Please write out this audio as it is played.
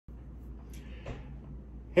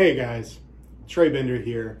Hey guys, Trey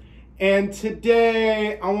here, and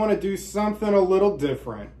today I want to do something a little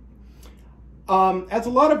different. As a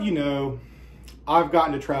lot of you know, I've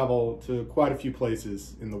gotten to travel to quite a few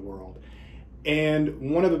places in the world, and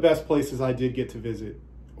one of the best places I did get to visit,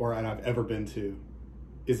 or I've ever been to,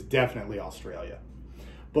 is definitely Australia.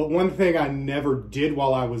 But one thing I never did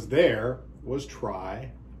while I was there was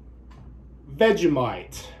try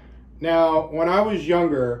Vegemite. Now, when I was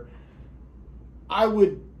younger, I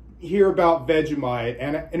would hear about Vegemite,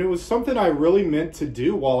 and it was something I really meant to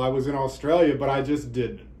do while I was in Australia, but I just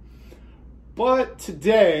didn't. But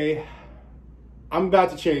today, I'm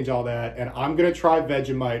about to change all that, and I'm going to try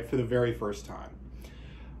Vegemite for the very first time.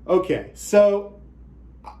 Okay, so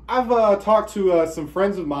I've talked to some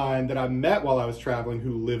friends of mine that I met while I was traveling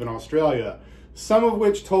who live in Australia, some of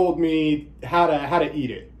which told me how to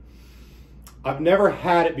eat it. I've never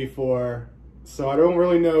had it before, so I don't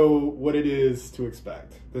really know what it is to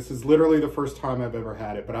expect. This is literally the first time I've ever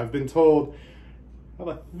had it, but I've been told I have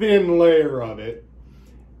a thin layer of it,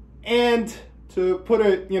 and to put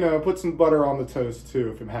it, put some butter on the toast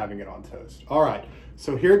too if I'm having it on toast. All right,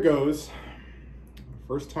 so here it goes.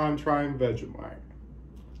 First time trying Vegemite.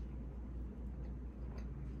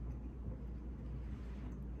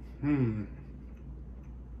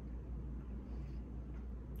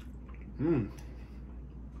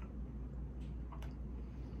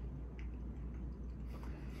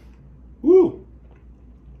 Woo!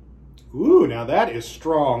 Ooh, now that is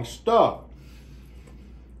strong stuff.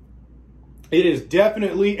 It is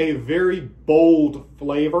definitely a very bold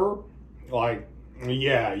flavor. Like,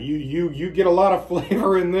 yeah, you get a lot of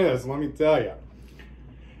flavor in this, let me tell you.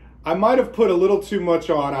 I might have put a little too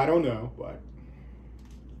much on, I don't know, but.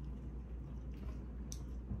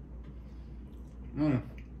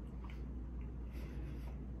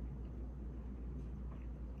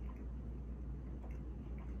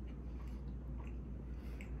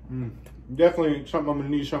 Definitely something I'm going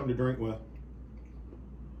to need something to drink with.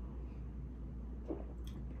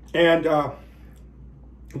 And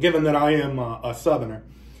given that I am a Southerner,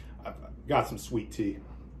 I've got some sweet tea.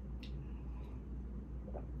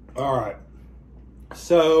 All right.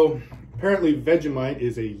 So apparently Vegemite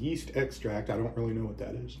is a yeast extract. I don't really know what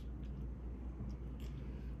that is.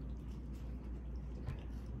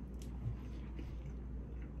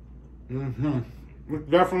 It's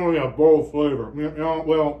definitely a bold flavor.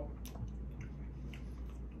 Well,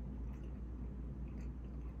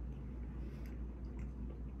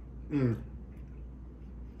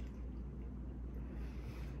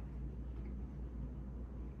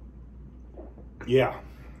 yeah.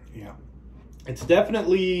 It's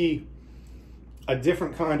definitely a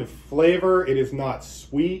different kind of flavor. It is not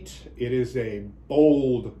sweet. It is a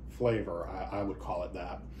bold flavor. I would call it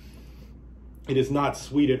that. It is not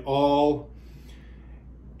sweet at all.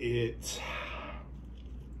 It's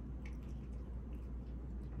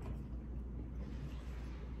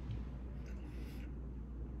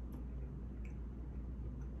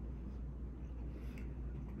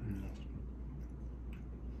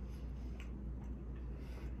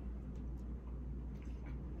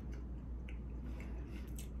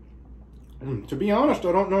to be honest,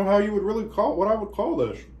 I don't know how you would really call what I would call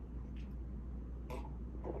this.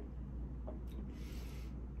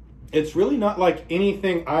 It's really not like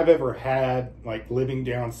anything I've ever had, like living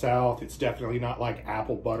down south. It's definitely not like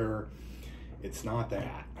apple butter. It's not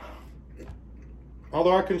that.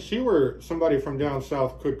 Although I can see where somebody from down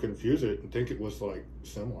south could confuse it and think it was like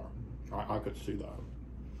similar. I could see that.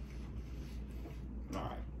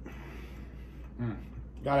 All right.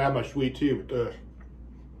 Gotta have my sweet tea with this.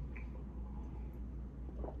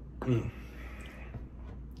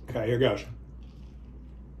 Okay, here goes.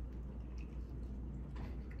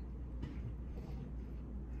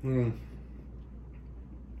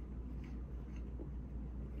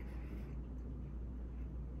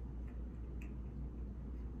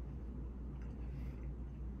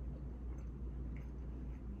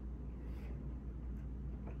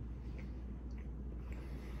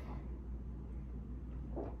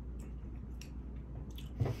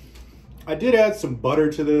 I did add some butter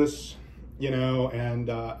to this, and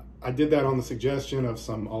I did that on the suggestion of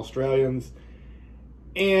some Australians.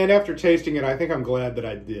 And after tasting it, I think I'm glad that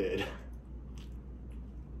I did.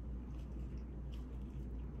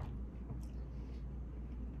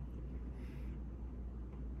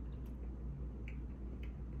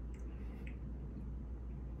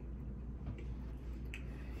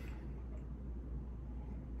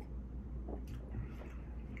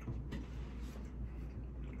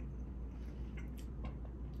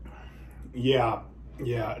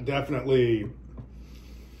 Yeah, definitely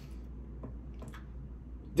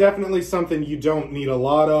Definitely something you don't need a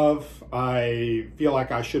lot of. I feel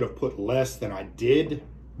like I should have put less than I did,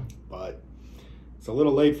 but it's a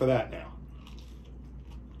little late for that now.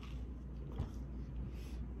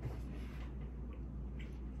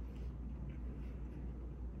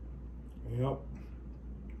 Yep.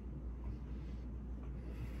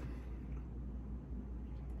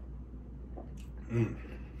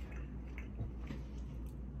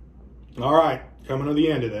 All right, coming to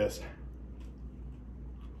the end of this.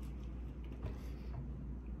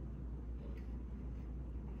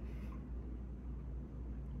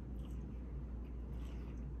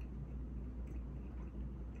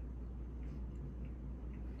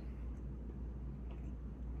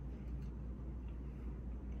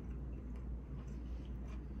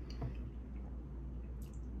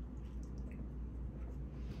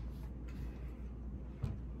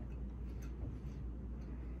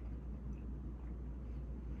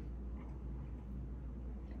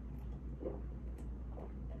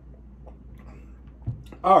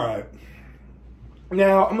 All right.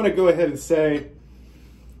 Now, I'm going to go ahead and say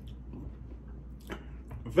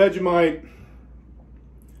Vegemite,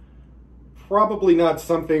 probably not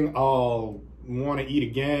something I'll want to eat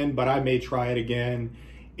again, but I may try it again.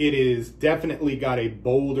 It is definitely got a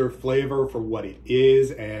bolder flavor for what it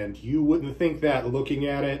is, and you wouldn't think that looking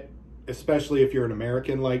at it, especially if you're an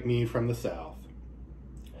American like me from the South.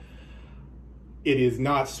 It is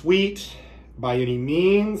not sweet by any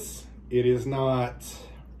means. It is not...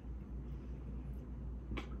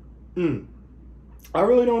 I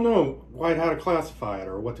really don't know quite how to classify it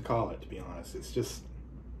or what to call it, to be honest. It's just...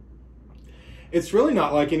 it's really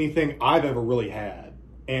not like anything I've ever really had.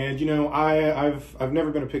 And, you know, I've never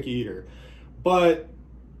been a picky eater. But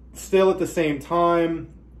still at the same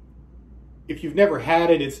time, if you've never had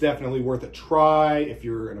it, it's definitely worth a try if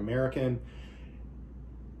you're an American.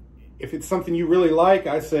 If it's something you really like,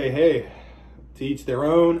 I say, hey, to each their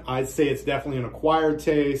own. I'd say it's definitely an acquired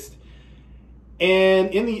taste. And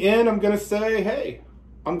in the end, I'm going to say, hey,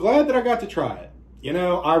 I'm glad that I got to try it. You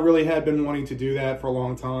know, I really had been wanting to do that for a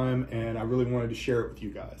long time, and I really wanted to share it with you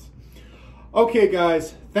guys. Okay,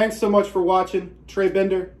 guys, thanks so much for watching. Trey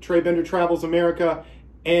Bender Travels America,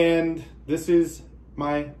 and this is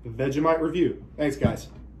my Vegemite review. Thanks, guys.